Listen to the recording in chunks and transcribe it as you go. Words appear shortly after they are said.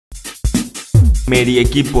Meri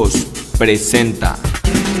Equipos presenta.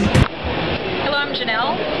 Hello, I'm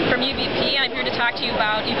Janelle from UVP. I'm here to talk to you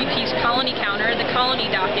about UVP's colony counter, the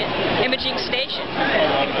Colonydoc It Imaging Station.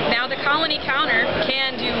 Now, the colony counter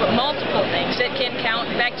can do multiple things. It can count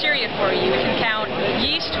bacteria for you, it can count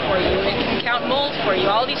yeast for you, it can count mold for you,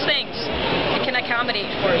 all these things it can accommodate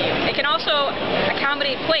for you. It can also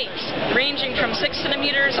accommodate plates ranging from 6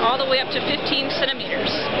 centimeters all the way up to 15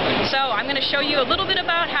 centimeters. So I'm going to show you a little bit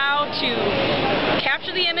about how to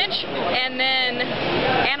capture the image and then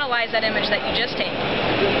analyze that image that you just take.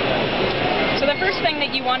 So the first thing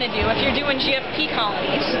that you want to do if you're doing GFP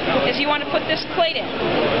colonies is you want to put this plate in.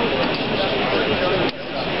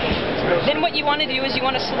 Then what you want to do is you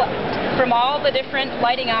want to select from all the different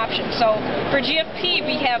lighting options. So for GFP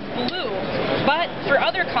we have blue, but for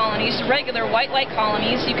other colonies, regular white light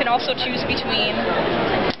colonies, you can also choose between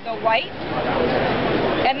the white,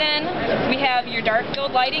 and then we have your dark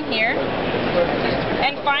field lighting here,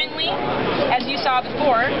 and finally, as you saw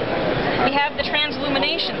before, we have the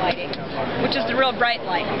transillumination lighting, which is the real bright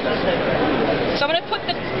light. So I'm going to put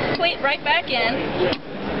the plate right back in,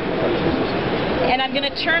 and I'm going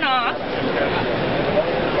to turn off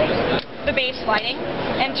the base lighting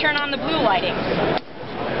and turn on the blue lighting.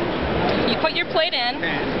 You put your plate in,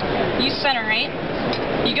 you centerate,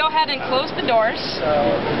 you go ahead and close the doors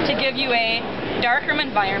to give you a darkroom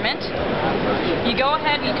environment. You go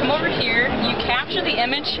ahead, you come over here, you capture the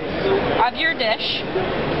image of your dish,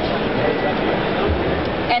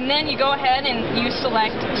 and then you go ahead and you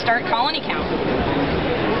select Start Colony Count.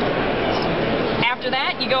 After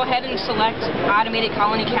that, you go ahead and select Automated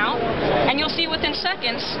Colony Count, and you'll see within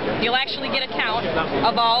seconds, you'll actually get a count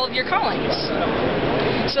of all of your colonies.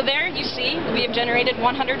 So there you see, we have generated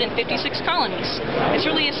 156 colonies. It's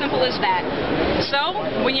really as simple as that.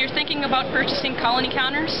 So, when you're thinking about purchasing colony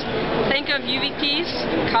counters, think of UVP's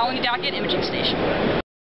Colonydoc It Imaging Station.